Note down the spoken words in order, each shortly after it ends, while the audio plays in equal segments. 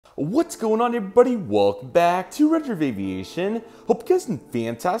What's going on, everybody? Welcome back to Redriveraviation. Hope you guys had a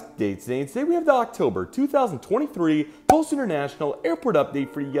fantastic day today. And today we have the October 2023 Tulsa International Airport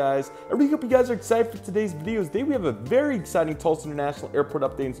update for you guys. I really hope you guys are excited for today's video. Today we have a very exciting Tulsa International Airport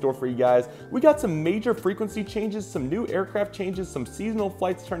update in store for you guys. We got some major frequency changes, some new aircraft changes, some seasonal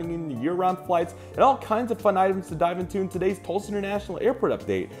flights turning into year-round flights, and all kinds of fun items to dive into in today's Tulsa International Airport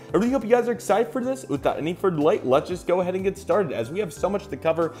update. I really hope you guys are excited for this. Without any further delay, let's just go ahead and get started as we have so much to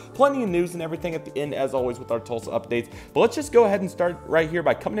cover. Plenty of news and everything at the end, as always, with our Tulsa updates. But let's just go ahead and start right here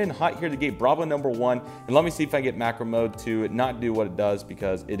by coming in hot here to gate Bravo #1. And let me see if I can get macro mode to not do what it does,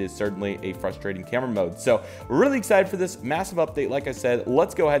 because it is certainly a frustrating camera mode. So we're really excited for this massive update. Like I said,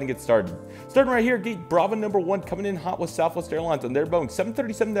 let's go ahead and get started. Starting right here, gate Bravo #1, coming in hot with Southwest Airlines on their Boeing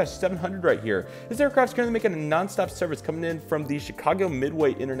 737-700 right here. This aircraft's currently making a non-stop service coming in from the Chicago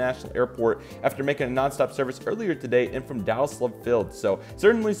Midway International Airport after making a non-stop service earlier today and from Dallas Love Field. So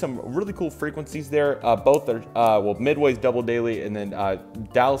certainly some really cool frequencies there. Both are, well, Midway's double daily, and then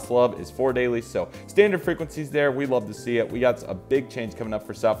Dallas Love is 4 daily. So standard frequencies there. We love to see it. We got a big change coming up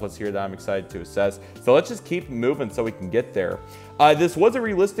for Southwest here that I'm excited to assess. So let's just keep moving so we can get there. This was a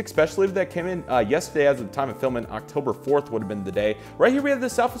realistic special leave that came in yesterday. As of the time of filming, October 4th would have been the day. Right here we have the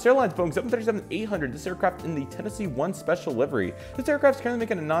Southwest Airlines Boeing 737-800. This aircraft in the Tennessee 1 special livery. This aircraft is currently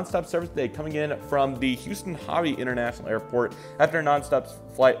making a non-stop service today, coming in from the Houston Hobby International Airport after a non-stop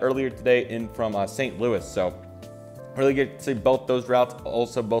flight earlier today in from St. Louis. So really get to see both those routes,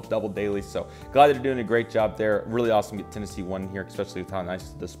 also both double daily. So glad they're doing a great job there. Really awesome to get Tennessee 1 here, especially with how nice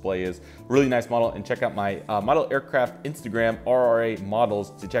the display is. Really nice model. And check out my model aircraft Instagram, RRA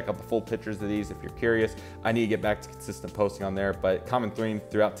Models, to check out the full pictures of these if you're curious. I need to get back to consistent posting on there, but common theme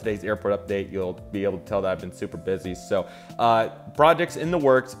throughout today's airport update, you'll be able to tell that I've been super busy. So projects in the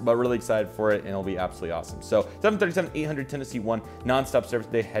works, but really excited for it, and it'll be absolutely awesome. So 737-800 Tennessee 1 non-stop service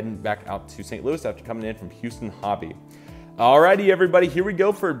today, heading back out to St. Louis after coming in from Houston Hobby. Alrighty, everybody, here we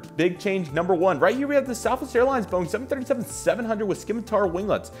go for big change #1. Right here we have the Southwest Airlines Boeing 737-700 with scimitar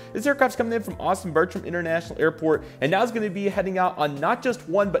winglets. This aircraft's coming in from Austin Bertram International Airport, and now it's going to be heading out on not just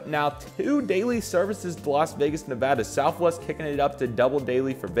 1, but now 2 daily services to Las Vegas, Nevada. Southwest kicking it up to double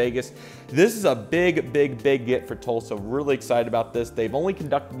daily for Vegas. This is a big get for Tulsa. Really excited about this. They've only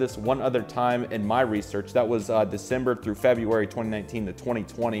conducted this one other time in my research. That was December through February 2019 to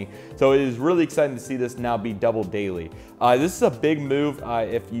 2020. So it is really exciting to see this now be double daily. This is a big move.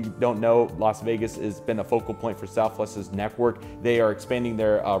 If you don't know, Las Vegas has been a focal point for Southwest's network. They are expanding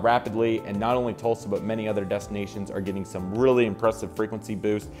there rapidly, and not only Tulsa, but many other destinations are getting some really impressive frequency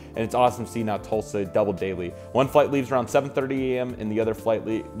boosts, and it's awesome to see now Tulsa double daily. One flight leaves around 7:30 a.m. and the other flight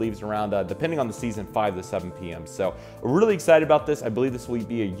leaves around, depending on the season, 5 to 7 p.m. So really excited about this. I believe this will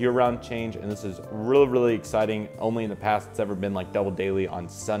be a year-round change, and this is really exciting. Only in the past it's ever been like double daily on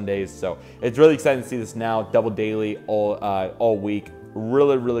Sundays. So it's really exciting to see this now double daily all week.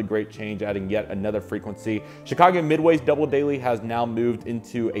 Really great change, adding yet another frequency. Chicago Midway's double daily has now moved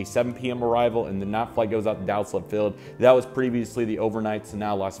into a 7 p.m. arrival, and then that flight goes out to Dallas Love Field. That was previously the overnight, so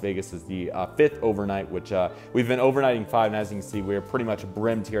now Las Vegas is the 5th overnight, which we've been overnighting 5, and as you can see, we're pretty much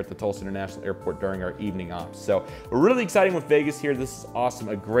brimmed here at the Tulsa International Airport during our evening ops. So we're really exciting with Vegas here. This is awesome,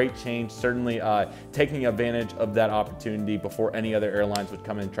 a great change, certainly taking advantage of that opportunity before any other airlines would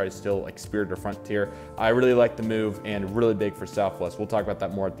come in and try to steal like Spirit or Frontier. I really like the move, and really big for Southwest. We'll talk about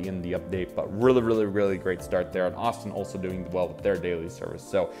that more at the end of the update, but really great start there. And Austin also doing well with their daily service.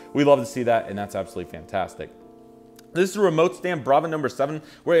 So we love to see that, and that's absolutely fantastic. This is a remote stand Bravo #7,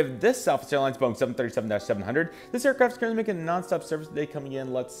 where we have this Southwest Airlines Boeing 737-700. This aircraft is currently making a non-stop service today, coming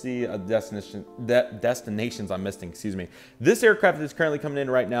in. Let's see destinations I'm missing. Excuse me. This aircraft is currently coming in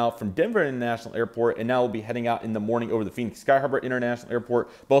right now from Denver International Airport, and now will be heading out in the morning over the Phoenix Sky Harbor International Airport.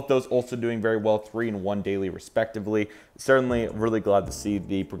 Both those also doing very well, 3 and 1 daily respectively. Certainly really glad to see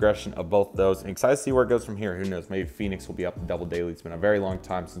the progression of both those, and excited to see where it goes from here. Who knows? Maybe Phoenix will be up to double daily. It's been a very long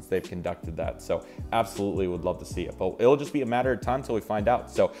time since they've conducted that, so absolutely would love to see it. But it'll just be a matter of time until we find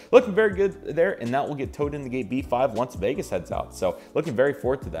out. So looking very good there, and that will get towed in the gate B5 once Vegas heads out. So looking very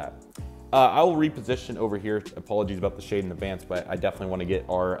forward to that. I will reposition over here. Apologies about the shade in advance, but I definitely want to get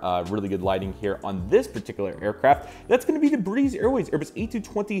our really good lighting here on this particular aircraft. That's going to be the Breeze Airways Airbus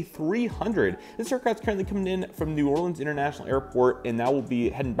A220-300. This aircraft is currently coming in from New Orleans International Airport, and now we'll be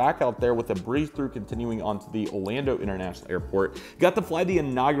heading back out there with a breeze through, continuing onto the Orlando International Airport. Got to fly the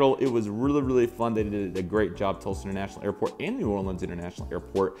inaugural. It was really fun. They did a great job, Tulsa International Airport and New Orleans International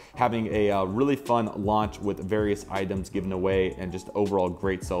Airport, having a really fun launch with various items given away, and just overall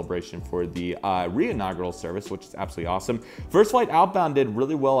great celebration for for the re-inaugural service, which is absolutely awesome. First flight outbound did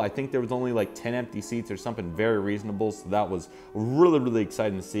really well. I think there was only like 10 empty seats or something very reasonable, so that was really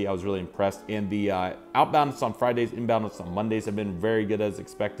exciting to see. I was really impressed. And the outbounds on Fridays, inbounds on Mondays have been very good as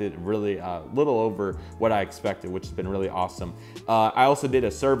expected, really little over what I expected, which has been really awesome. I also did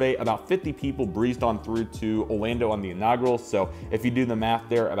a survey. About 50 people breezed on through to Orlando on the inaugural, so if you do the math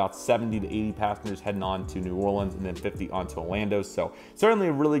there, about 70 to 80 passengers heading on to New Orleans and then 50 on to Orlando. So certainly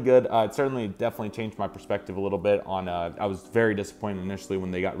really good. It certainly definitely changed my perspective a little bit on, I was very disappointed initially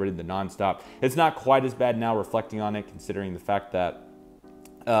when they got rid of the nonstop. It's not quite as bad now reflecting on it, considering the fact that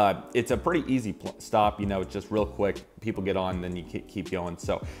it's a pretty easy stop, you know, it's just real quick. People get on, then you keep going.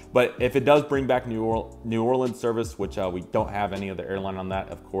 So, but if it does bring back New Orleans service, which we don't have any other airline on that,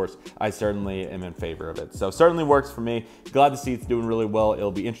 of course, I certainly am in favor of it. So certainly works for me. Glad to see it's doing really well.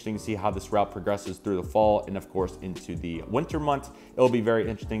 It'll be interesting to see how this route progresses through the fall and of course into the winter months. It'll be very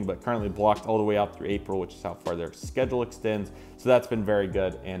interesting, but currently blocked all the way out through April, which is how far their schedule extends. So that's been very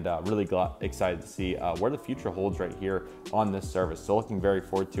good, and really excited to see where the future holds right here on this service. So looking very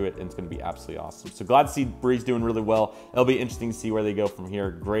forward to it, and it's going to be absolutely awesome. So glad to see Breeze doing really well. It'll be interesting to see where they go from here.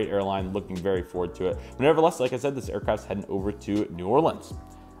 Great airline, looking very forward to it. But nevertheless, like I said, this aircraft's heading over to New Orleans.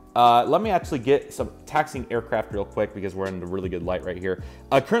 Let me actually get some taxiing aircraft real quick because we're in a really good light right here.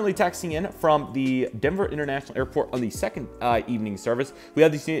 Currently taxiing in from the Denver International Airport on the second evening service. We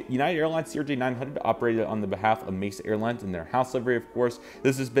have the United Airlines CRJ-900 operated on the behalf of Mesa Airlines in their house livery, of course.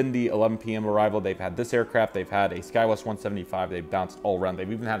 This has been the 11 p.m. arrival. They've had this aircraft. They've had a SkyWest 175. They've bounced all around.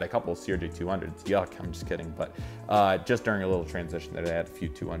 They've even had a couple of CRJ-200s. Yuck, I'm just kidding. But just during a little transition there, they had a few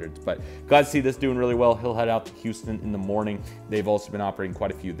 200s. But glad to see this doing really well. He'll head out to Houston in the morning. They've also been operating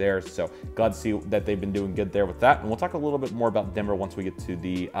quite a few there, so glad to see that they've been doing good there with that. And we'll talk a little bit more about Denver once we get to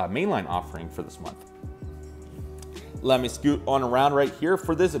the mainline offering for this month. Let me scoot on around right here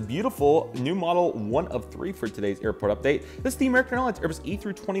for this beautiful new model 1 of 3 for today's airport update. This is the American Airlines Airbus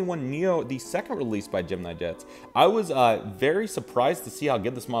A321neo, the second release by GeminiJets. I was very surprised to see how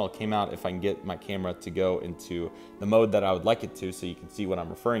good this model came out if I can get my camera to go into the mode that I would like it to, so you can see what I'm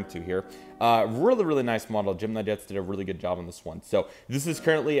referring to here. Really nice model. GeminiJets did a really good job on this one. So this is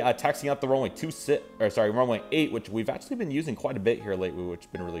currently taxiing out the runway 8, which we've actually been using quite a bit here lately, which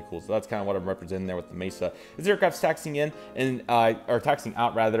has been really cool. So that's kind of what I'm representing there with the Mesa. This aircraft's taxiing in and or taxiing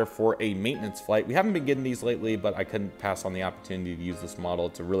out rather for a maintenance flight. We haven't been getting these lately, but I couldn't pass on the opportunity to use this model.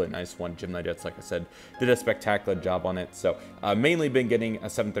 It's a really nice one. GeminiJets, like I said, did a spectacular job on it. So mainly been getting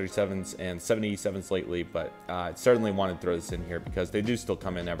 737s and 787s lately, but certainly wanted to throw this in here because they do still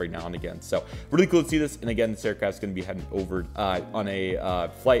come in every now and again. So really cool to see this. And again, this aircraft's going to be heading over on a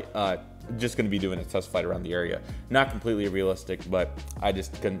flight, just going to be doing a test flight around the area. Not completely realistic, but I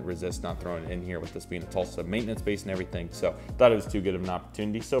just couldn't resist not throwing it in here with this being a Tulsa maintenance base and everything. So thought it was too good of an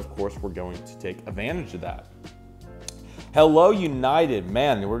opportunity. So of course, we're going to take advantage of that. Hello, United.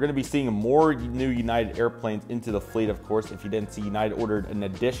 Man, we're going to be seeing more new United airplanes into the fleet, of course. If you didn't see, United ordered an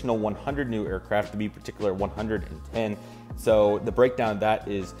additional 100 new aircraft, to be particular, 110. So the breakdown of that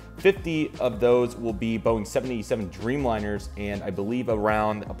is 50 of those will be Boeing 787 Dreamliners, and I believe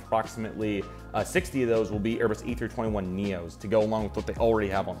around approximately 60 of those will be Airbus A321neos to go along with what they already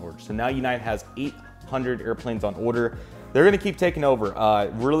have on order. So now United has 800 airplanes on order. They're going to keep taking over.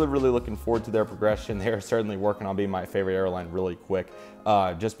 Really looking forward to their progression. They're certainly working on being my favorite airline really quick,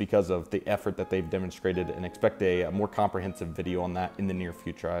 just because of the effort that they've demonstrated, and expect a more comprehensive video on that in the near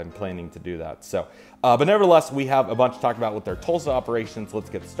future. I'm planning to do that. So, but nevertheless, we have a bunch to talk about with their Tulsa operations. Let's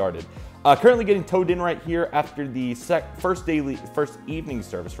get started. Currently getting towed in right here after the first evening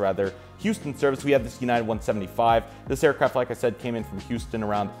service, Houston service. We have this United 175. This aircraft, like I said, came in from Houston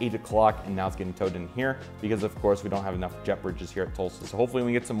around 8 o'clock, and now it's getting towed in here because, of course, we don't have enough jet bridges here at Tulsa. So hopefully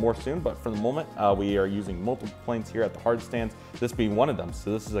we can get some more soon, but for the moment, we are using multiple planes here at the hard stands, this being one of them.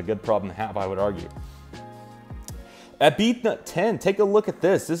 So this is a good problem to have, I would argue. At Beat 10, take a look at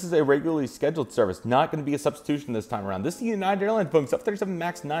this. This is a regularly scheduled service, not going to be a substitution this time around. This is the United Airlines Boeing 737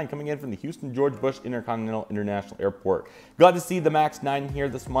 MAX 9 coming in from the Houston George Bush Intercontinental International Airport. Glad to see the MAX 9 here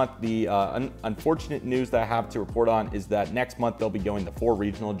this month. The unfortunate news that I have to report on is that next month they'll be going to 4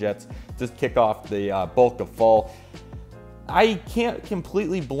 regional jets to kick off the bulk of fall. I can't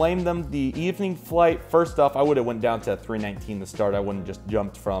completely blame them. The evening flight, first off, I would have went down to 319 to start. I wouldn't just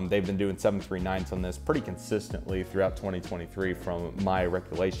jumped from, they've been doing 739s on this pretty consistently throughout 2023 from my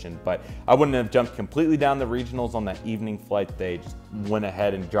recollection, but I wouldn't have jumped completely down the regionals on that evening flight. They just went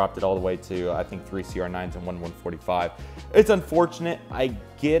ahead and dropped it all the way to, I think, 3 CR9s and 1 145. It's unfortunate. I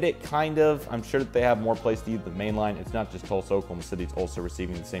get it, kind of. I'm sure that they have more places to use the main line. It's not just Tulsa. Oklahoma City is also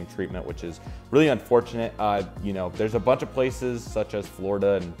receiving the same treatment, which is really unfortunate. You know, there's a bunch of places such as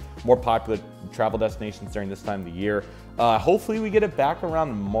Florida and more popular travel destinations during this time of the year. Hopefully we get it back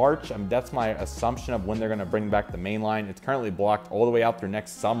around March. I mean, that's my assumption of when they're going to bring back the main line. It's currently blocked all the way out through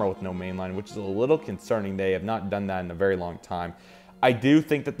next summer with no main line, which is a little concerning. They have not done that in a very long time. I do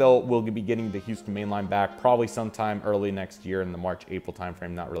think that we'll be getting the Houston main line back probably sometime early next year in the March-April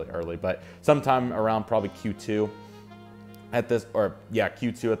timeframe. Not really early, but sometime around probably Q2 at this, or yeah,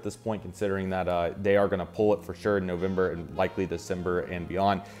 Q2 at this point, considering that they are going to pull it for sure in November and likely December and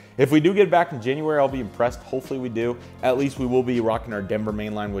beyond. If we do get it back in January, I'll be impressed. Hopefully we do. At least we will be rocking our Denver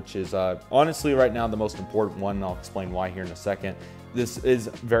main line, which is honestly right now the most important one. And I'll explain why here in a second. This is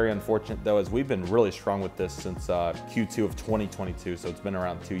very unfortunate though, as we've been really strong with this since Q2 of 2022. So it's been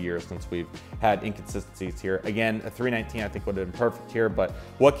around 2 years since we've had inconsistencies here. Again, a 319 I think would have been perfect here, but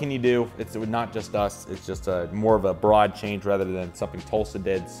what can you do? It's not just us. It's just more of a broad change rather than something Tulsa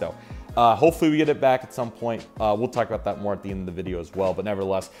did. So hopefully we get it back at some point. We'll talk about that more at the end of the video as well. But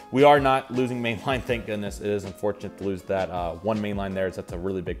nevertheless, we are not losing main line, thank goodness. It is unfortunate to lose that one main line there, as that's a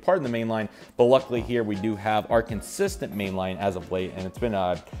really big part of the main line. But luckily here we do have our consistent main line as of late, and it's been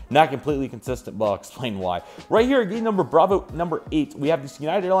not completely consistent, but I'll explain why. Right here, gate number Bravo number 8, we have this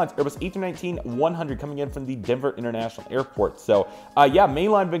United Airlines Airbus A319-100 coming in from the Denver International Airport. So yeah,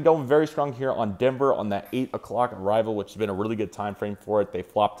 main line been going very strong here on Denver on that 8 o'clock arrival, which has been a really good time frame for it. They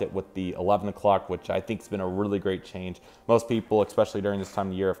flopped it with the 11 o'clock, which I think has been a really great change. Most people, especially during this time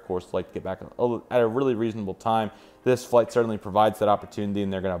of year, of course, like to get back at a really reasonable time. This flight certainly provides that opportunity,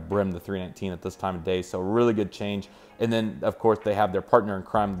 and they're going to brim the 319 at this time of day. So really good change. And then, of course, they have their partner in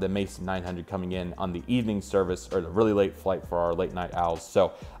crime, the Mason 900, coming in on the evening service, or the really late flight for our late night owls.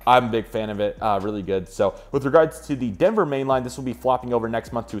 So I'm a big fan of it. Really good. So with regards to the Denver main line, this will be flopping over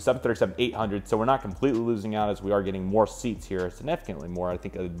next month to 737-800. So we're not completely losing out, as we are getting more seats here, significantly more. I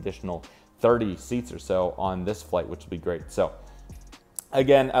think an additional 30 seats or so on this flight, which will be great. So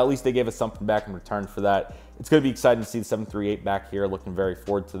again, at least they gave us something back in return for that. It's going to be exciting to see the 738 back here. Looking very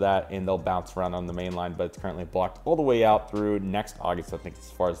forward to that, and they'll bounce around on the main line, but it's currently blocked all the way out through next August, I think,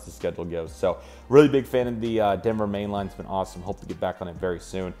 as far as the schedule goes. So really big fan of the Denver main line. It's been awesome. Hope to get back on it very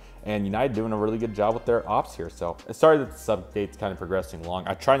soon. And United doing a really good job with their ops here. So sorry that the sub date's kind of progressing long.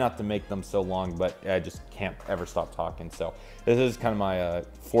 I try not to make them so long, but I just can't ever stop talking. So this is kind of my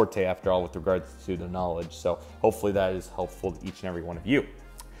forte after all with regards to the knowledge. So hopefully that is helpful to each and every one of you.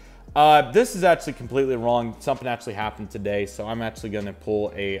 This is actually completely wrong. Something actually happened today, so I'm actually going to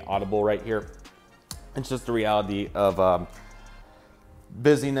pull a audible right here. It's just the reality of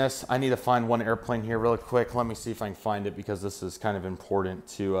busyness. I need to find one airplane here really quick. Let me see if I can find it, because this is kind of important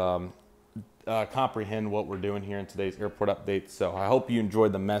to comprehend what we're doing here in today's airport update. So I hope you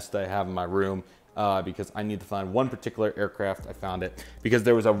enjoyed the mess that I have in my room, because I need to find one particular aircraft. I found it because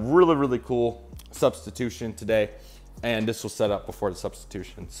there was a really, really cool substitution today, and this was set up before the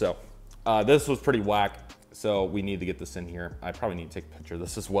substitution. So this was pretty whack, so we need to get this in here. I probably need to take a picture of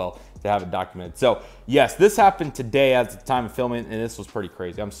this as well to have it documented. So yes, this happened today at the time of filming, and this was pretty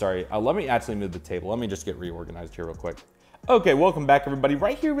crazy. I'm sorry. Let me actually move the table. Let me just get reorganized here real quick. Okay, welcome back, everybody.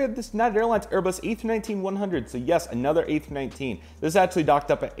 Right here we have this United Airlines Airbus A319-100. So yes, another A319. This is actually docked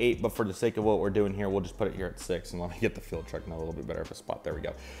up at 8, but for the sake of what we're doing here, we'll just put it here at 6, and let me get the field truck in a little bit better of a spot. There we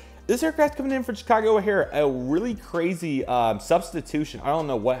go. This aircraft coming in from Chicago O'Hare, a really crazy substitution. I don't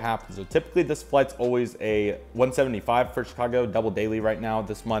know what happened. So typically this flight's always a 175 for Chicago, double daily right now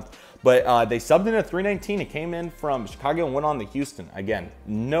this month. But they subbed in a 319. It came in from Chicago and went on to Houston. Again,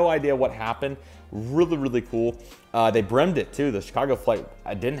 no idea what happened. Really, really cool. They brimmed it too. The Chicago flight,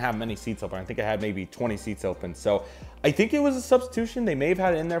 I didn't have many seats open. I think I had maybe 20 seats open. So I think it was a substitution. They may have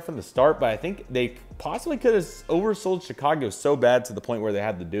had it in there from the start, but I think they possibly could have oversold Chicago so bad to the point where they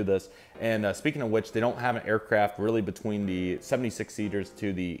had to do this. And speaking of which, they don't have an aircraft really between the 76-seaters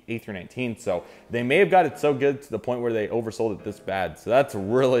to the A319. So they may have got it so good to the point where they oversold it this bad. So that's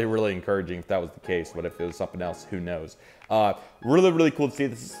really, really encouraging if that was the case. But if it was something else, who knows? Really, really cool to see.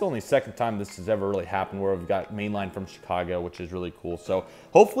 This is the only second time this has ever really happened where we've got mainline from Chicago, which is really cool. So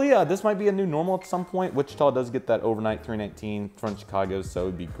hopefully this might be a new normal at some point. Wichita does get that overnight 319 from Chicago, so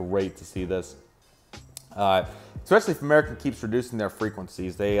it'd be great to see this. Especially if American keeps reducing their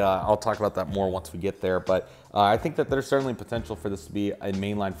frequencies. I'll talk about that more once we get there, but I think that there's certainly potential for this to be a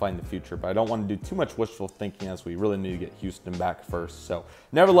mainline flight in the future, but I don't want to do too much wishful thinking, as we really need to get Houston back first. So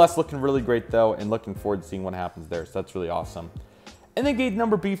nevertheless, looking really great though, and looking forward to seeing what happens there. So that's really awesome. And then gate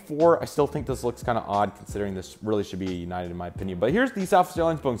number B4, I still think this looks kind of odd considering this really should be a United in my opinion. But here's the Southwest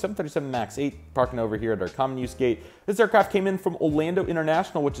Airlines Boeing 737 MAX 8 parking over here at our common use gate. This aircraft came in from Orlando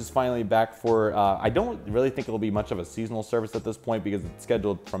International, which is finally back for, I don't really think it'll be much of a seasonal service at this point because it's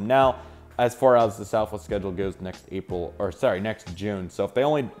scheduled from now as far as the Southwest schedule goes next June. So if they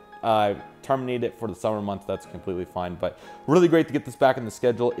only terminate it for the summer months, that's completely fine. But really great to get this back in the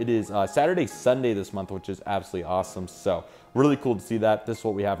schedule. It is Saturday, Sunday this month, which is absolutely awesome. So really cool to see that. This is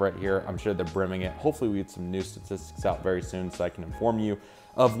what we have right here. I'm sure they're brimming it. Hopefully we get some new statistics out very soon so I can inform you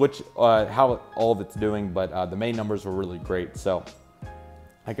of how all of it's doing. But the main numbers were really great. So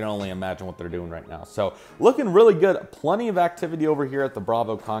I can only imagine what they're doing right now. So looking really good. Plenty of activity over here at the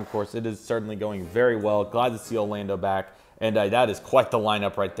Bravo Concourse. It is certainly going very well. Glad to see Orlando back. And that is quite the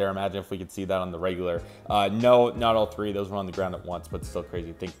lineup right there. Imagine if we could see that on the regular. No, not all three. Those were on the ground at once, but still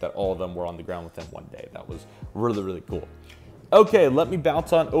crazy to think that all of them were on the ground within one day. That was really, really cool. Okay, let me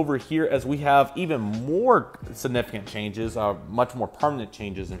bounce on over here as we have even more significant changes, much more permanent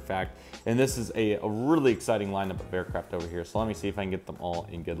changes, in fact. And this is a really exciting lineup of aircraft over here. So let me see if I can get them all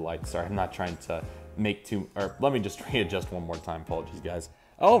in good light. Sorry, I'm not trying to let me just readjust one more time. Apologies, guys.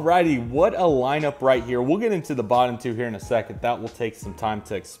 Alrighty, what a lineup right here. We'll get into the bottom two here in a second. That will take some time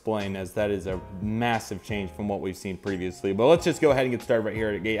to explain as that is a massive change from what we've seen previously. But let's just go ahead and get started right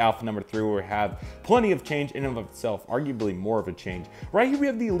here at gate alpha number 3 where we have plenty of change in and of itself, arguably more of a change. Right here we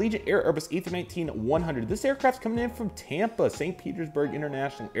have the Allegiant Air Airbus A319-100. This aircraft's coming in from Tampa, St. Petersburg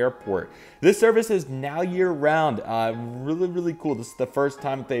International Airport. This service is now year-round. Really, really cool. This is the first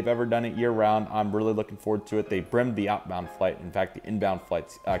time that they've ever done it year-round. I'm really looking forward to it. They brimmed the outbound flight. In fact, the inbound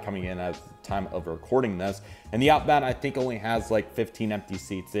flights coming in at the time of recording this, and the outbound I think only has like 15 empty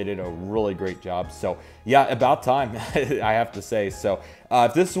seats. They did a really great job. So yeah, about time I have to say. So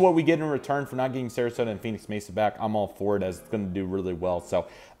if this is what we get in return for not getting Sarasota and Phoenix Mesa back, I'm all for it as it's going to do really well. So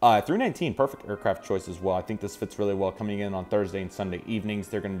 319, perfect aircraft choice as well. I think this fits really well coming in on Thursday and Sunday evenings.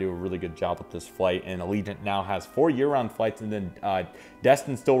 They're going to do a really good job with this flight, and Allegiant now has 4 year-round flights, and then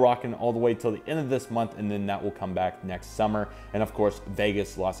Destin's still rocking all the way till the end of this month, and then that will come back next summer. And of course,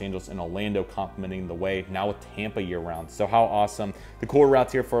 Vegas, Los Angeles, and Orlando complementing the way, now with Tampa year-round. So how awesome. The core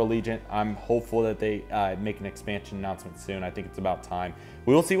routes here for Allegiant. I'm hopeful that they make an expansion announcement soon. I think it's about time.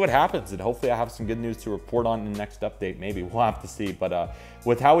 We will see what happens, and hopefully I have some good news to report on in the next update. Maybe we'll have to see, but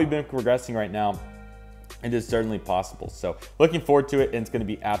with how we've been progressing right now, it is certainly possible. So looking forward to it, and it's going to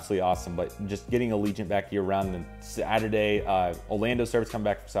be absolutely awesome. But just getting Allegiant back year round, and Saturday, Orlando service coming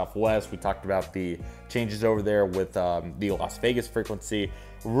back from Southwest. We talked about the changes over there with the Las Vegas frequency.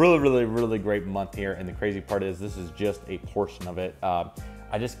 Really, really, really great month here. And the crazy part is this is just a portion of it.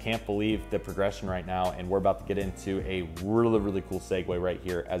 I just can't believe the progression right now, and we're about to get into a really, really cool segue right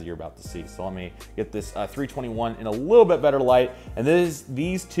here as you're about to see. So let me get this 321 in a little bit better light. And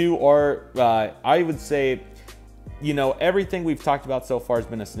these two are, I would say, you know, everything we've talked about so far has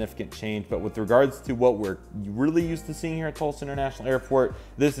been a significant change, but with regards to what we're really used to seeing here at Tulsa International Airport,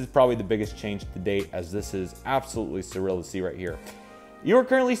 this is probably the biggest change to date, as this is absolutely surreal to see right here. You are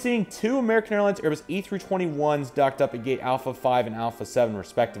currently seeing 2 American Airlines Airbus A321s docked up at gate Alpha 5 and Alpha 7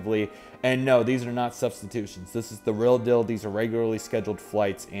 respectively. And no, these are not substitutions. This is the real deal. These are regularly scheduled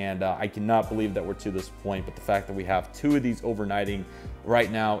flights, and I cannot believe that we're to this point. But the fact that we have 2 of these overnighting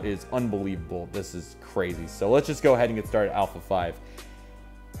right now is unbelievable. This is crazy. So let's just go ahead and get started at Alpha 5.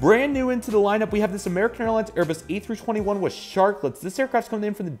 Brand new into the lineup, we have this American Airlines Airbus A321 with sharklets. This aircraft's coming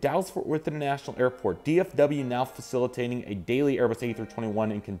in from the Dallas-Fort Worth International Airport. DFW now facilitating a daily Airbus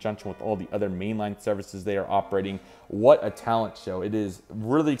A321 in conjunction with all the other mainline services they are operating. What a talent show. It is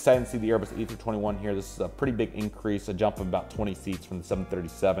really exciting to see the Airbus A321 here. This is a pretty big increase, a jump of about 20 seats from the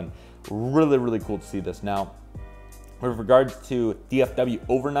 737. Really, really cool to see this. Now, with regards to DFW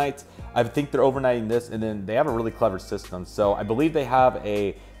overnights, I think they're overnighting this, and then they have a really clever system. So I believe they have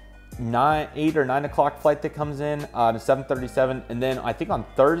a 8 or 9 o'clock flight that comes in to 737, and then I think on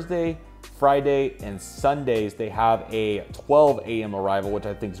Thursday, Friday, and Sundays they have a 12 a.m. arrival, which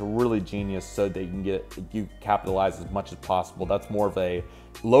I think is really genius, so that you capitalize as much as possible. That's more of a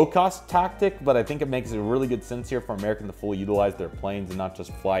low-cost tactic, but I think it makes a really good sense here for American to fully utilize their planes and not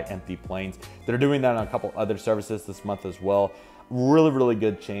just fly empty planes. They're doing that on a couple other services this month as well. Really, really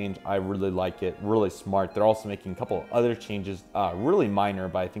good change. I really like it. Really smart. They're also making a couple other changes, really minor,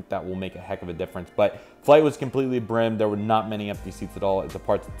 but I think that will make a heck of a difference. But flight was completely brimmed. There were not many empty seats at all. It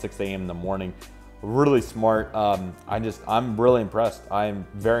departs at 6 a.m. in the morning. Really smart. I'm really impressed. I'm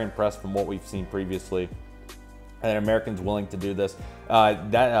very impressed from what we've seen previously. and Americans willing to do this.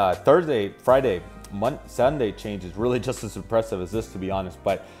 Thursday, Friday, Sunday change is really just as impressive as this, to be honest.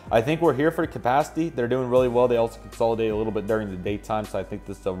 But I think we're here for capacity. They're doing really well. They also consolidate a little bit during the daytime, so I think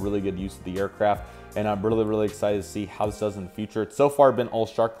this is a really good use of the aircraft, and I'm really, really excited to see how this does in the future. It's so far been all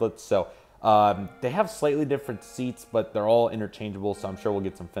Shotcuts, so they have slightly different seats, but they're all interchangeable, so I'm sure we'll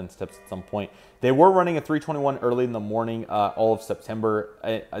get some fence tips at some point. They were running a 321 early in the morning, all of September.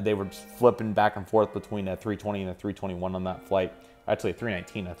 They were just flipping back and forth between a 320 and a 321 on that flight. Actually, a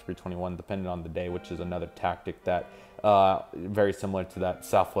 319 and a 321, depending on the day, which is another tactic that very similar to that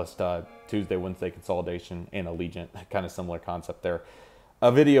Southwest Tuesday, Wednesday consolidation and Allegiant, kind of similar concept there.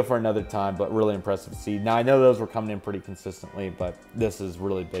 A video for another time, but really impressive to see. Now, I know those were coming in pretty consistently, but this is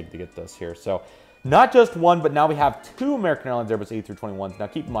really big to get this here. So, not just one, but now we have 2 American Airlines Airbus A321s. Now,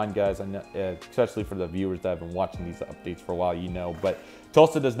 keep in mind, guys, I know, especially for the viewers that have been watching these updates for a while, you know, but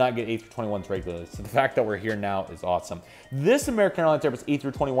Tulsa does not get A321s regularly. So, the fact that we're here now is awesome. This American Airlines Airbus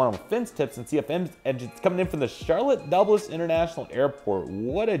A321 with fins tips and CFM engines coming in from the Charlotte Douglas International Airport.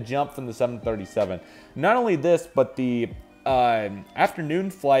 What a jump from the 737. Not only this, but the afternoon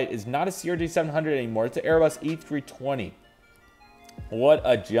flight is not a CRJ 700 anymore. It's an Airbus A320. What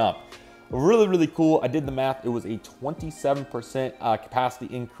a jump. Really, really cool. I did the math. It was a 27% capacity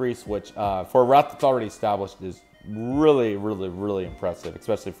increase, which for a route that's already established is really, really, really impressive,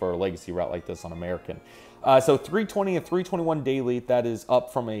 especially for a legacy route like this on American. So 320 and 321 daily, that is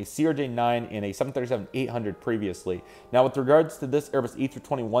up from a CRJ-9 and a 737-800 previously. Now, with regards to this Airbus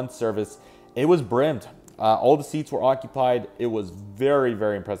A321 service, it was brimmed. All the seats were occupied. It was very,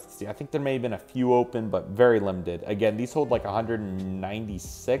 very impressive to see. I think there may have been a few open, but very limited. Again, these hold like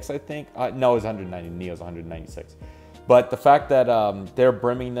 196, I think. No, it was 190. Neo's 196. But the fact that they're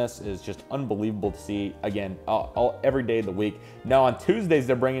brimming this is just unbelievable to see. Again, every day of the week. Now, on Tuesdays,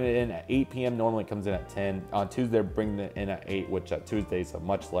 they're bringing it in at 8 p.m. Normally, it comes in at 10. On Tuesday, they're bringing it in at 8, which Tuesday is a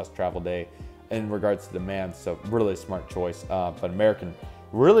much less travel day in regards to demand. So, really smart choice. But American,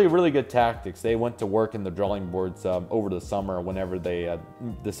 really, really good tactics. They went to work in the drawing boards over the summer whenever they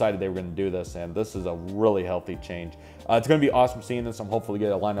decided they were going to do this, and this is a really healthy change. It's going to be awesome seeing this. I'm hopefully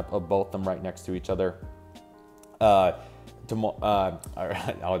get a lineup of both of them right next to each other. I'll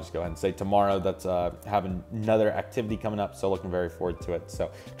just go ahead and say tomorrow that's having another activity coming up, so looking very forward to it.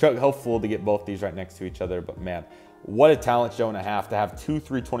 So hopeful to get both these right next to each other, but man, what a talent show and a half to have 2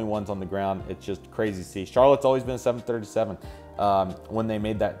 321s on the ground. It's just crazy to see. Charlotte's always been a 737. When they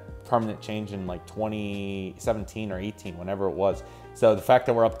made that permanent change in like 2017 or 18, whenever it was. So the fact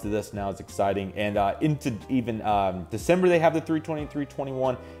that we're up to this now is exciting. And into even December, they have the 320 and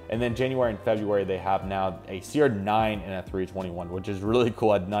 321. And then January and February, they have now a CR9 and a 321, which is really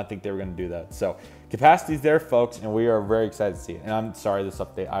cool. I did not think they were going to do that. So capacity's there, folks, and we are very excited to see it. And I'm sorry this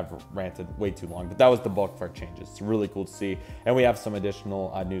update, I've ranted way too long, but that was the bulk of our changes. It's really cool to see. And we have some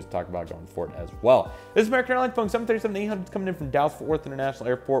additional news to talk about going forward as well. This is American Airlines Boeing 737-800 coming in from Dallas-Fort Worth International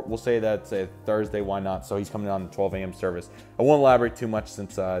Airport. We'll say that's a Thursday, why not? So he's coming on the 12 a.m. service. I won't elaborate too much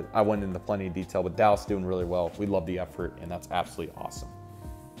since I went into plenty of detail, but Dallas doing really well. We love the effort, and that's absolutely awesome.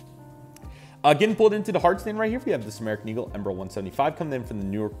 Getting pulled into the hard stand right here, we have this American Eagle Embraer 175 coming in from the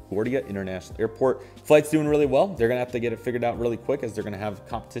New York LaGuardia International Airport. Flight's doing really well. They're going to have to get it figured out really quick as they're going to have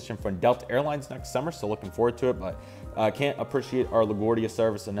competition from Delta Airlines next summer, so looking forward to it. But can't appreciate our LaGuardia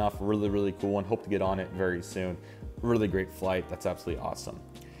service enough. Really, really cool one. Hope to get on it very soon. Really great flight. That's absolutely awesome.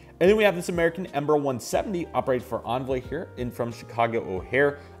 And then we have this American Embraer 170 operated for Envoy here in from Chicago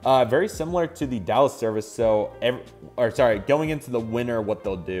O'Hare. Very similar to the Dallas service. So, going into the winter, what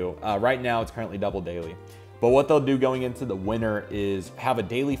they'll do, right now it's currently double daily. But what they'll do going into the winter is have a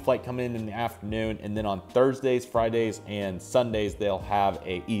daily flight come in the afternoon, and then on Thursdays, Fridays, and Sundays, they'll have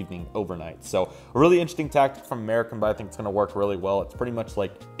a evening overnight. So a really interesting tactic from American, but I think it's going to work really well. It's pretty much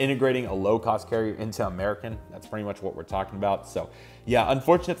like integrating a low-cost carrier into American. That's pretty much what we're talking about. So yeah,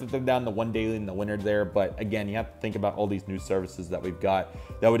 unfortunate that they're down to one daily in the winter there, but again, you have to think about all these new services that we've got.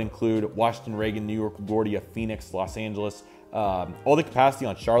 That would include Washington, Reagan, New York, LaGuardia, Phoenix, Los Angeles. All the capacity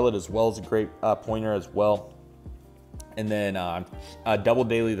on Charlotte as well is a great pointer as well. And then double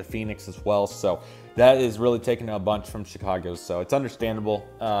daily to Phoenix as well. So that is really taking a bunch from Chicago. So it's understandable.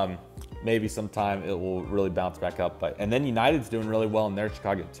 Maybe sometime it will really bounce back up. And then United's doing really well in their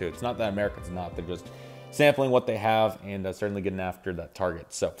Chicago too. It's not that Americans not. They're just sampling what they have and certainly getting after that target.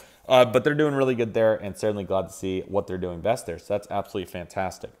 So, but they're doing really good there, and certainly glad to see what they're doing best there. So that's absolutely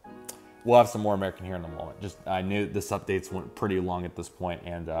fantastic. We'll have some more American here in a moment. I knew this updates went pretty long at this point,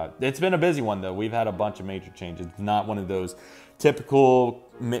 and it's been a busy one though. We've had a bunch of major changes. It's not one of those typical,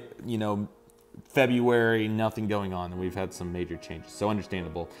 February, nothing going on, and we've had some major changes, so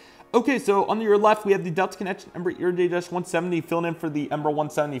understandable. Okay, so on your left, we have the Delta Connection Embraer ERJ 170 filling in for the Embraer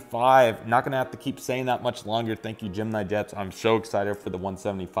 175. Not going to have to keep saying that much longer. Thank you, GeminiJets. I'm so excited for the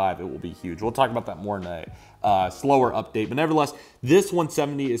 175. It will be huge. We'll talk about that more in a slower update. But nevertheless, this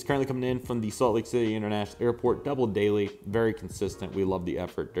 170 is currently coming in from the Salt Lake City International Airport, double daily, very consistent. We love the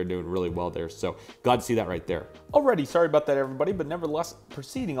effort. They're doing really well there. So glad to see that right there. Alrighty, sorry about that, everybody. But nevertheless,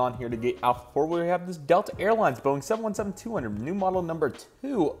 proceeding on here to Gate Alpha 4, we have this Delta Airlines Boeing 717-200, new model number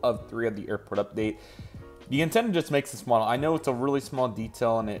 2 of 3 of the airport update. The antenna just makes this model. I know it's a really small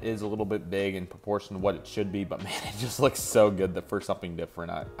detail and it is a little bit big in proportion to what it should be, but man, it just looks so good for something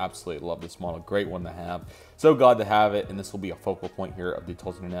different. I absolutely love this model. Great one to have. So glad to have it, and this will be a focal point here of the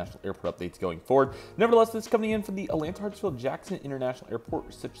Tulsa International Airport updates going forward. Nevertheless, this is coming in from the Atlanta Hartsfield Jackson International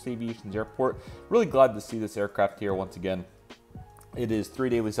Airport, Citrus Aviation's airport. Really glad to see this aircraft here once again. It is 3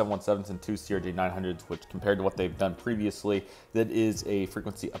 daily 717s and 2 CRJ 900s, which compared to what they've done previously, that is a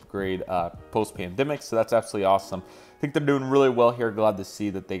frequency upgrade post-pandemic, so that's absolutely awesome. I think they're doing really well here. Glad to see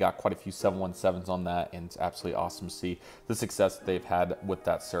that they got quite a few 717s on that, and it's absolutely awesome to see the success that they've had with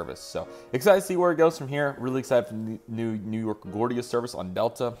that service. So excited to see where it goes from here. Really excited for the new New York LaGuardia service on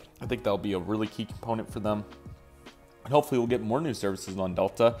Delta. I think that'll be a really key component for them. And hopefully we'll get more new services on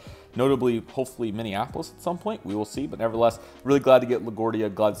Delta, notably, hopefully Minneapolis at some point. We will see, but nevertheless, really glad to get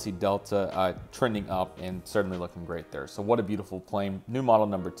LaGuardia, glad to see Delta trending up and certainly looking great there. So what a beautiful plane, new model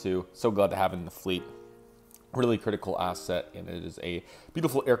number 2. So glad to have it in the fleet. Really critical asset, and it is a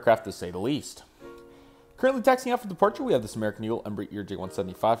beautiful aircraft to say the least. Currently taxiing out for departure, we have this American Eagle Embraer ERJ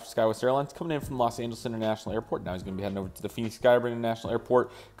 175 for SkyWest Airlines coming in from Los Angeles International Airport. Now he's going to be heading over to the Phoenix Skyber International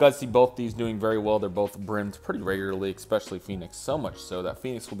Airport. Glad to see both these doing very well. They're both brimmed pretty regularly, especially Phoenix, so much so that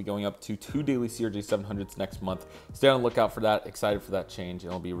Phoenix will be going up to 2 daily CRJ 700s next month. Stay on the lookout for that. Excited for that change,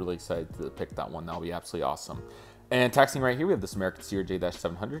 and I'll be really excited to pick that one. That'll be absolutely awesome. And taxiing right here, we have this American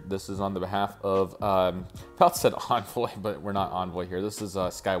CRJ-700. This is on the behalf of, about said Envoy, but we're not Envoy here. This is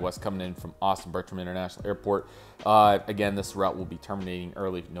SkyWest coming in from Austin Bertram International Airport. Again, this route will be terminating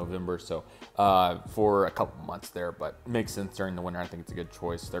early November, so for a couple months there, but it makes sense during the winter. I think it's a good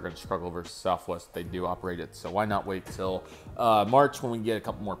choice. They're going to struggle versus Southwest. They do operate it, so why not wait till March when we get a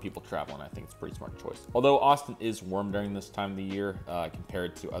couple more people traveling? I think it's a pretty smart choice. Although Austin is warm during this time of the year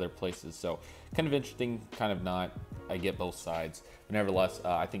compared to other places, so kind of interesting, kind of not. I get both sides, but nevertheless,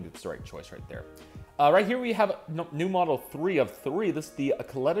 I think it's the right choice right there. Right here we have new model 3 of 3. This is the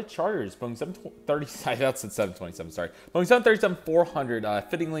Coletta Chargers, Boeing 737, that's at 727, sorry. Boeing 737-400.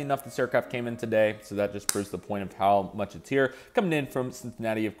 Fittingly enough, this aircraft came in today, so that just proves the point of how much it's here. Coming in from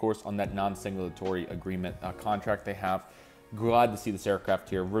Cincinnati, of course, on that non-singulatory agreement contract they have. Glad to see this aircraft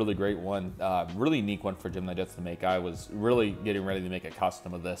here. Really great one. Really unique one for GeminiJets to make. I was really getting ready to make a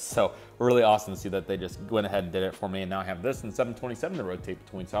custom of this. So really awesome to see that they just went ahead and did it for me. And now I have this and 727 to rotate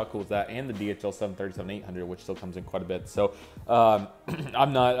between. So how cool is that? And the DHL 737-800, which still comes in quite a bit. So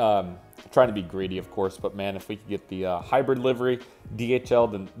I'm not trying to be greedy, of course, but man, if we could get the hybrid livery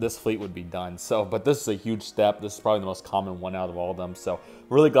DHL, then this fleet would be done. So, but this is a huge step. This is probably the most common one out of all of them. So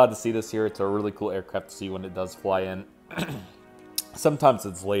really glad to see this here. It's a really cool aircraft to see when it does fly in. Sometimes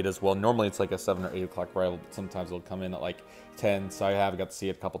it's late as well. Normally it's like a 7 or 8 o'clock arrival, but sometimes it'll come in at like 10. So I have got to see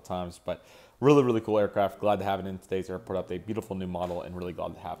it a couple times, but really, really cool aircraft. Glad to have it in today's airport update. Beautiful new model, and really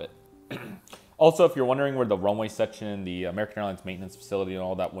glad to have it. Also, if you're wondering where the runway section, the American Airlines maintenance facility and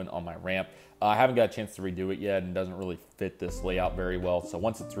all that went on my ramp, I haven't got a chance to redo it yet, and doesn't really fit this layout very well. So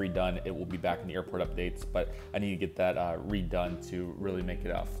once it's redone, it will be back in the airport updates, but I need to get that redone to really make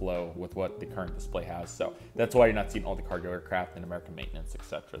it flow with what the current display has. So that's why you're not seeing all the cargo aircraft and American maintenance,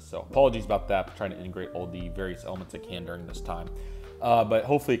 etc. So apologies about that, but trying to integrate all the various elements I can during this time. But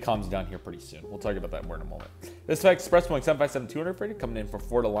hopefully it calms down here pretty soon. We'll talk about that more in a moment. This Express Boeing 757-200 freighter coming in from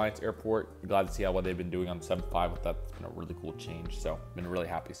Fort Alliance Airport. Glad to see how well they've been doing on the 75 with that. It's been a really cool change, so been really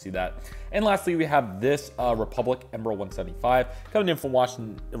happy to see that. And lastly, we have this Republic Embraer 175 coming in from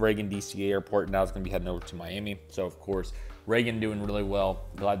Washington Reagan DCA Airport. Now it's going to be heading over to Miami. So of course, Reagan doing really well.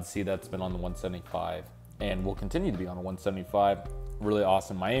 Glad to see that's been on the 175 and will continue to be on the 175. Really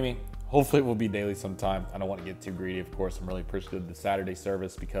awesome. Miami. Hopefully it will be daily sometime. I don't want to get too greedy, of course. I'm really appreciative of the Saturday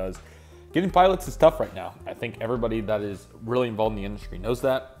service because getting pilots is tough right now. I think everybody that is really involved in the industry knows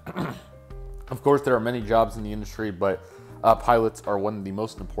that. Of course, there are many jobs in the industry, but pilots are one of the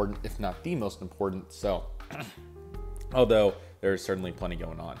most important, if not the most important. So, although there's certainly plenty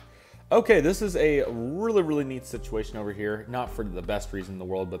going on. Okay, this is a really neat situation over here. Not for the best reason in the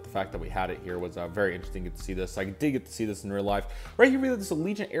world, but the fact that we had it here was very interesting to get to see this. I did get to see this in real life. Right here we have this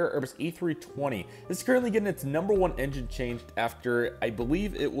Allegiant Air Airbus A320. This is currently getting its #1 engine changed after, I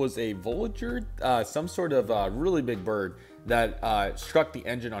believe it was a Voyager, some sort of really big bird that struck the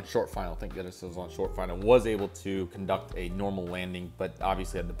engine on short final. Thank goodness it was on short final. Was able to conduct a normal landing, but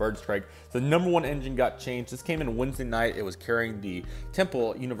obviously had the bird strike. So the #1 engine got changed. This came in Wednesday night. It was carrying the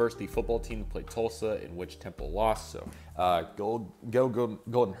Temple University football team to play Tulsa, in which Temple lost. So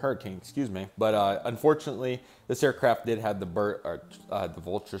Golden Hurricane, excuse me. But unfortunately, this aircraft did have the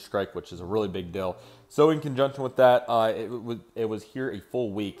vulture strike, which is a really big deal. So in conjunction with that, it was here a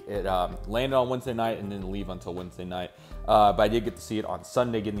full week. It landed on Wednesday night and didn't leave until Wednesday night. But I did get to see it on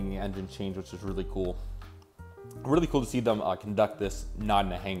Sunday, getting the engine changed, which was really cool. Really cool to see them conduct this not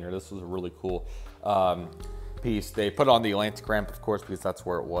in a hangar. This was a really cool piece. They put it on the Atlantic ramp, of course, because that's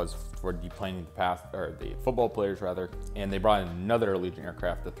where it was for deplaning the football players rather. And they brought in another Allegiant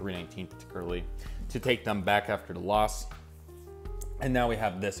aircraft, the 319 particularly, to take them back after the loss. And now we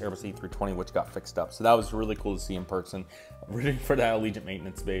have this Airbus A320, which got fixed up. So that was really cool to see in person. Rooting for that Allegiant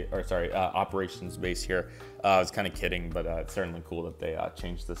maintenance base, or sorry, operations base here. I was kind of kidding, but it's certainly cool that they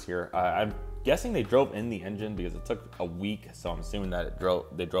changed this here. I'm guessing they drove in the engine because it took a week, so I'm assuming that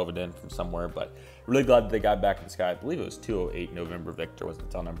they drove it in from somewhere. But really glad that they got back in the sky. I believe it was 208 November Victor was the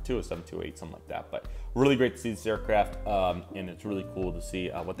tail number, 20728, something like that. But really great to see this aircraft, and it's really cool to see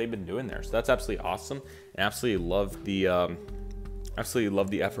what they've been doing there. So that's absolutely awesome, and absolutely love the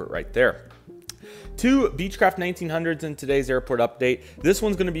effort right there. Two Beechcraft 1900s in today's airport update. This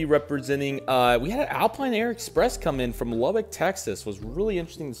one's going to be representing, we had an Alpine Air Express come in from Lubbock, Texas. Was really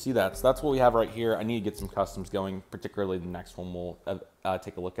interesting to see that. So that's what we have right here. I need to get some customs going, particularly the next one we'll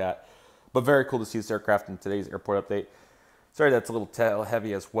take a look at. But very cool to see this aircraft in today's airport update. Sorry, that's a little tail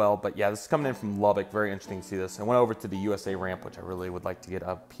heavy as well, but yeah, this is coming in from Lubbock. Very interesting to see this. I went over to the USA ramp, which I really would like to get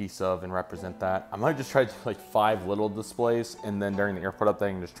a piece of and represent that. I might just try to do like 5 little displays, and then during the airport update,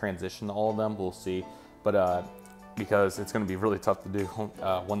 I can just transition to all of them. We'll see, but because it's going to be really tough to do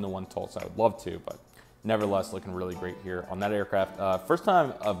one-to-one Tulsa. I would love to, but nevertheless, looking really great here on that aircraft. First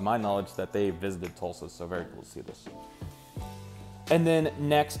time of my knowledge that they visited Tulsa, so very cool to see this. And then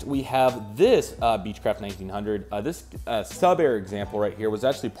next we have this Beechcraft 1900. This sub-air example right here was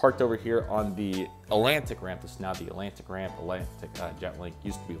actually parked over here on the Atlantic ramp. This is now the Atlantic ramp. Atlantic JetLink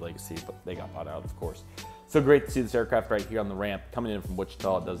used to be Legacy, but they got bought out, of course. So great to see this aircraft right here on the ramp coming in from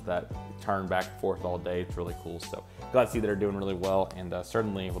Wichita. It does that turn back and forth all day. It's really cool. So glad to see that they're doing really well, and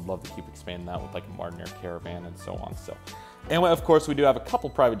certainly would love to keep expanding that with like a Martin Air Caravan and so on. So anyway, of course, we do have a couple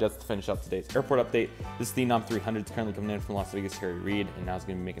private jets to finish up today's airport update. This Phenom 300 is currently coming in from Las Vegas Harry Reid, and now is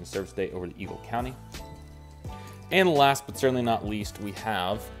going to be making a service day over to Eagle County. And last but certainly not least, we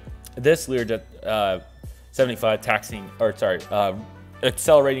have this Learjet 75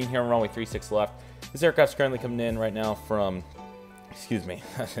 accelerating here on runway 36 left. This aircraft's currently coming in right now from, excuse me,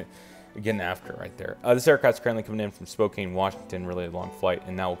 getting after right there. This aircraft's currently coming in from Spokane, Washington, really long flight,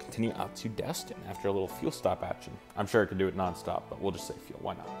 and now will continue out to Destin after a little fuel stop action. I'm sure it could do it nonstop, but we'll just say fuel,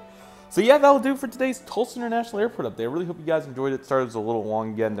 why not? So yeah, that'll do for today's Tulsa International Airport update. I really hope you guys enjoyed it. Started a little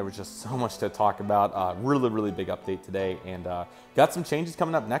long again. There was just so much to talk about. Really big update today, and got some changes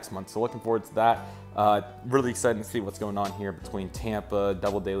coming up next month, so looking forward to that. Really excited to see what's going on here between Tampa,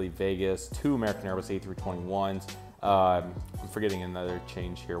 Double Daily Vegas, 2 American Airbus A321s. I'm forgetting another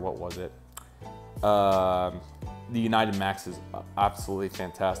change here. What was it? The United Max is absolutely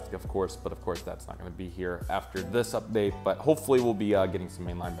fantastic, of course, but of course that's not going to be here after this update, but hopefully we'll be getting some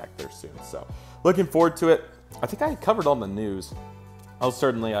mainline back there soon. So looking forward to it. I think I covered all the news. I'll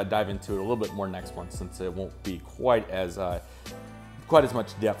certainly dive into it a little bit more next month, since it won't be quite as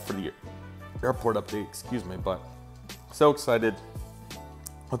much depth for the airport update, excuse me, but so excited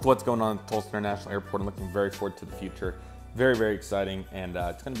with what's going on at Tulsa International Airport. I'm looking very forward to the future. Very exciting, and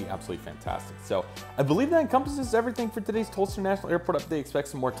it's going to be absolutely fantastic. So I believe that encompasses everything for today's Tulsa International Airport update. Expect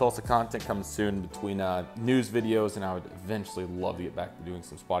some more Tulsa content coming soon between news videos, and I would eventually love to get back to doing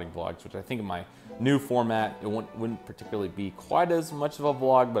some spotting vlogs, which I think in my new format, it wouldn't particularly be quite as much of a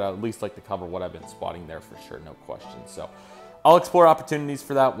vlog, but I'd at least like to cover what I've been spotting there for sure, no question. So I'll explore opportunities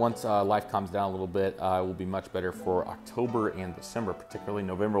for that once life calms down a little bit. It will be much better for October and December, particularly.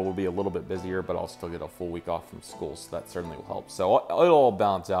 November will be a little bit busier, but I'll still get a full week off from school, so that certainly will help. So it'll all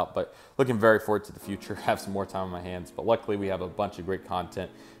balance out, but looking very forward to the future. Have some more time on my hands, but luckily we have a bunch of great content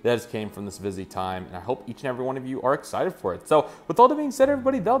that has came from this busy time, and I hope each and every one of you are excited for it. So with all that being said,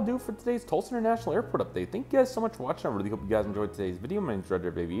 everybody, that'll do for today's Tulsa International Airport update. Thank you guys so much for watching. I really hope you guys enjoyed today's video. My name is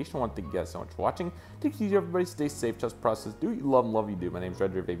Redriveraviation. I want to thank you guys so much for watching. Take it easy, everybody. Stay safe, trust the process, do what you love and love what you do. My name is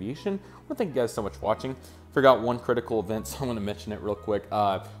Redriveraviation. I want to thank you guys so much for watching. Forgot one critical event, so I'm going to mention it real quick.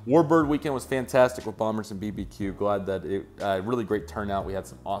 Warbird weekend was fantastic with bombers and BBQ. Glad that it really great turnout. We had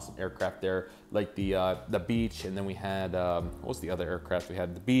some awesome aircraft there, like the Beach, and then we had what was the other aircraft we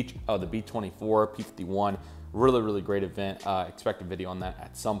had? The Beach, the B-24, P-51. Really great event. Expect a video on that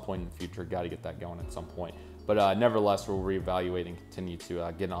at some point in the future. Got to get that going at some point. But nevertheless, we'll reevaluate and continue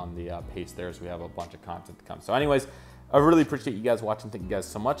to get on the pace there as we have a bunch of content to come. So anyways, I really appreciate you guys watching. Thank you guys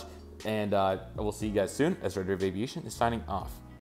so much. And we'll see you guys soon as Redriveraviation is signing off.